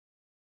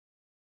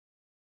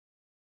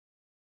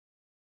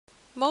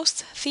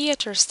Most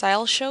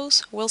theater-style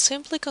shows will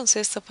simply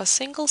consist of a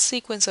single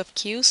sequence of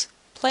cues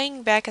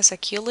playing back as a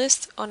cue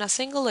list on a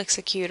single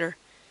executor.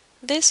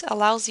 This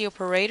allows the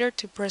operator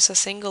to press a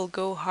single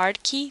go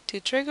hard key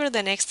to trigger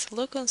the next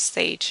look on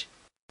stage.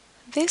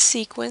 This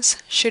sequence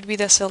should be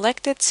the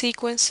selected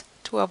sequence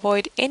to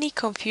avoid any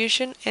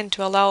confusion and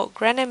to allow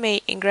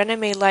grandMA and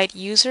grandMA Lite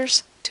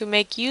users to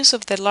make use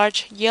of the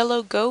large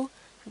yellow go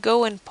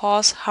and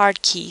pause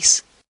hard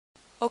keys.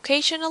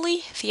 Occasionally,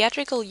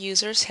 theatrical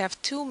users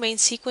have two main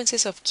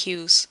sequences of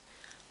cues,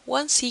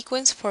 one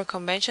sequence for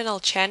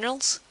conventional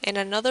channels and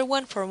another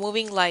one for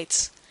moving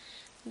lights.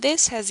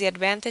 This has the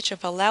advantage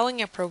of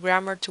allowing a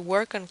programmer to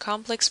work on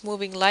complex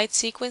moving light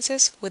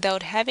sequences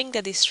without having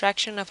the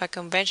distraction of a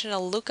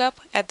conventional lookup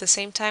at the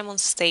same time on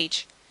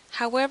stage.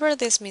 However,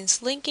 this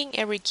means linking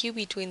every cue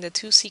between the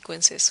two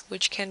sequences,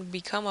 which can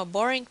become a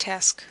boring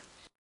task.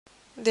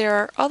 There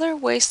are other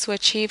ways to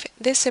achieve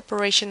this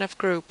separation of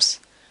groups.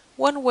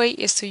 One way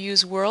is to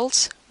use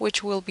worlds,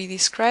 which will be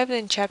described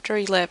in Chapter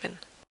 11.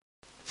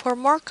 For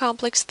more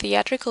complex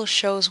theatrical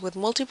shows with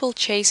multiple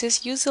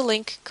chases, use the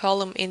link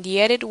column in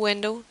the Edit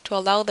window to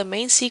allow the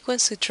main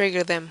sequence to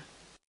trigger them.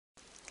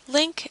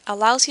 Link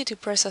allows you to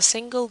press a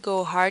single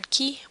go hard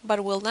key,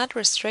 but will not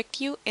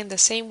restrict you in the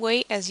same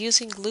way as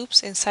using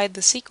loops inside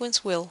the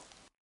sequence will.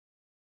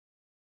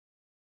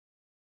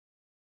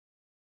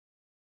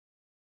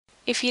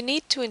 If you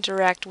need to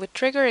interact with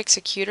trigger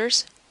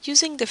executors,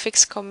 using the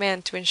fix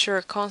command to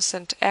ensure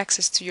constant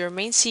access to your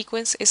main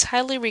sequence is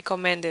highly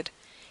recommended.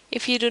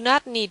 If you do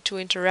not need to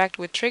interact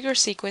with trigger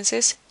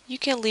sequences, you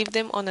can leave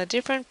them on a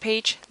different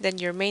page than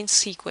your main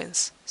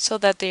sequence, so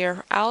that they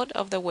are out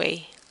of the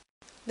way.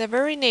 The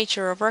very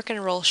nature of rock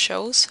and roll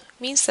shows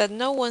means that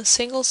no one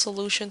single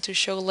solution to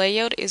show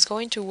layout is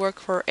going to work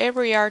for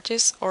every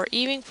artist or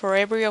even for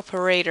every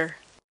operator.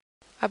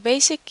 A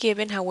basic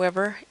given,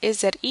 however, is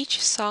that each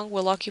song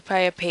will occupy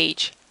a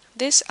page.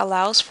 This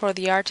allows for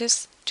the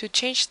artist to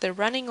change the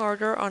running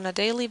order on a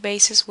daily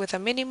basis with a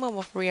minimum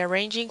of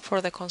rearranging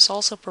for the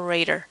console's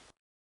operator.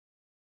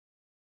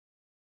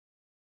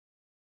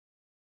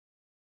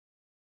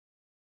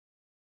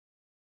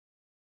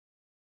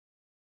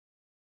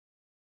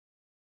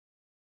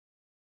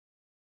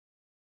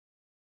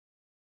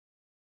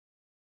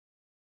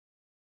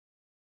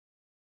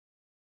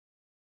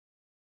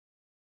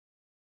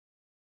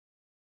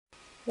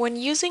 When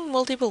using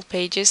multiple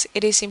pages,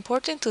 it is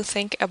important to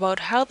think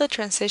about how the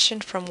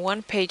transition from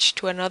one page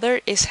to another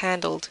is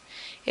handled.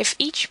 If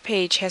each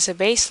page has a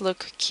base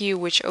look cue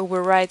which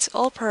overrides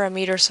all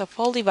parameters of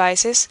all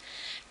devices,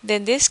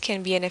 then this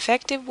can be an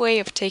effective way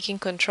of taking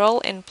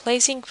control and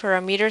placing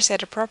parameters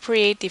at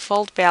appropriate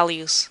default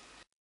values.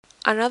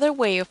 Another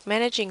way of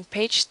managing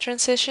page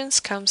transitions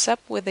comes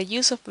up with the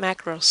use of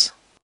macros.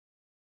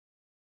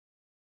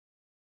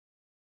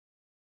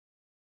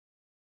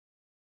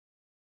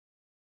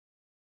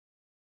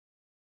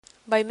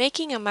 By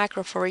making a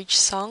macro for each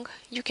song,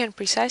 you can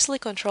precisely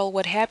control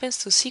what happens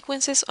to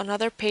sequences on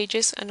other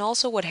pages and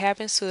also what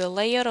happens to the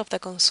layout of the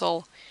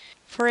console.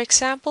 For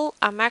example,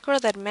 a macro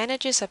that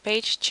manages a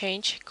page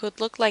change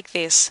could look like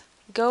this: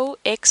 go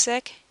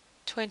exec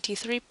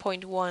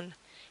 23.1,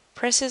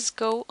 presses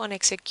go on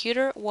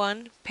executor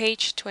 1,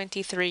 page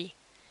 23.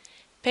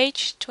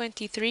 Page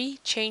 23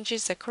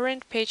 changes the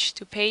current page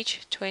to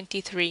page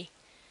 23.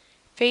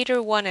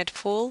 Fader 1 at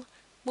full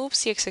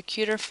moves the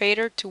executor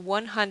fader to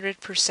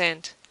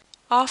 100%.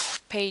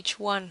 Off page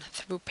 1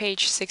 through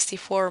page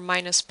 64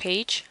 minus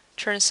page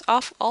turns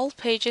off all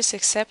pages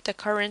except the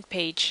current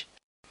page.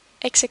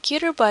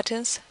 Executor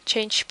buttons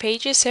change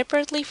pages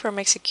separately from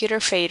executor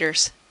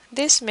faders.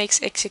 This makes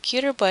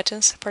executor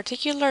buttons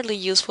particularly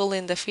useful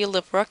in the field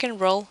of rock and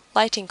roll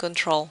lighting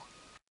control.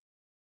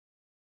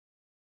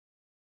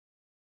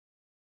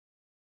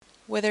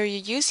 Whether you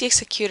use the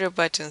executor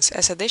buttons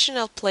as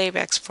additional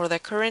playbacks for the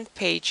current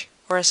page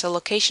or as a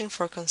location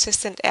for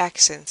consistent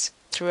accents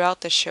throughout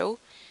the show,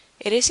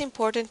 it is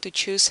important to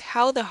choose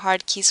how the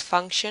hard keys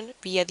function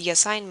via the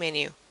Assign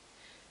menu.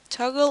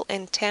 Toggle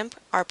and Temp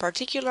are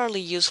particularly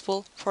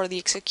useful for the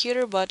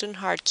executor button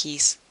hard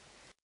keys.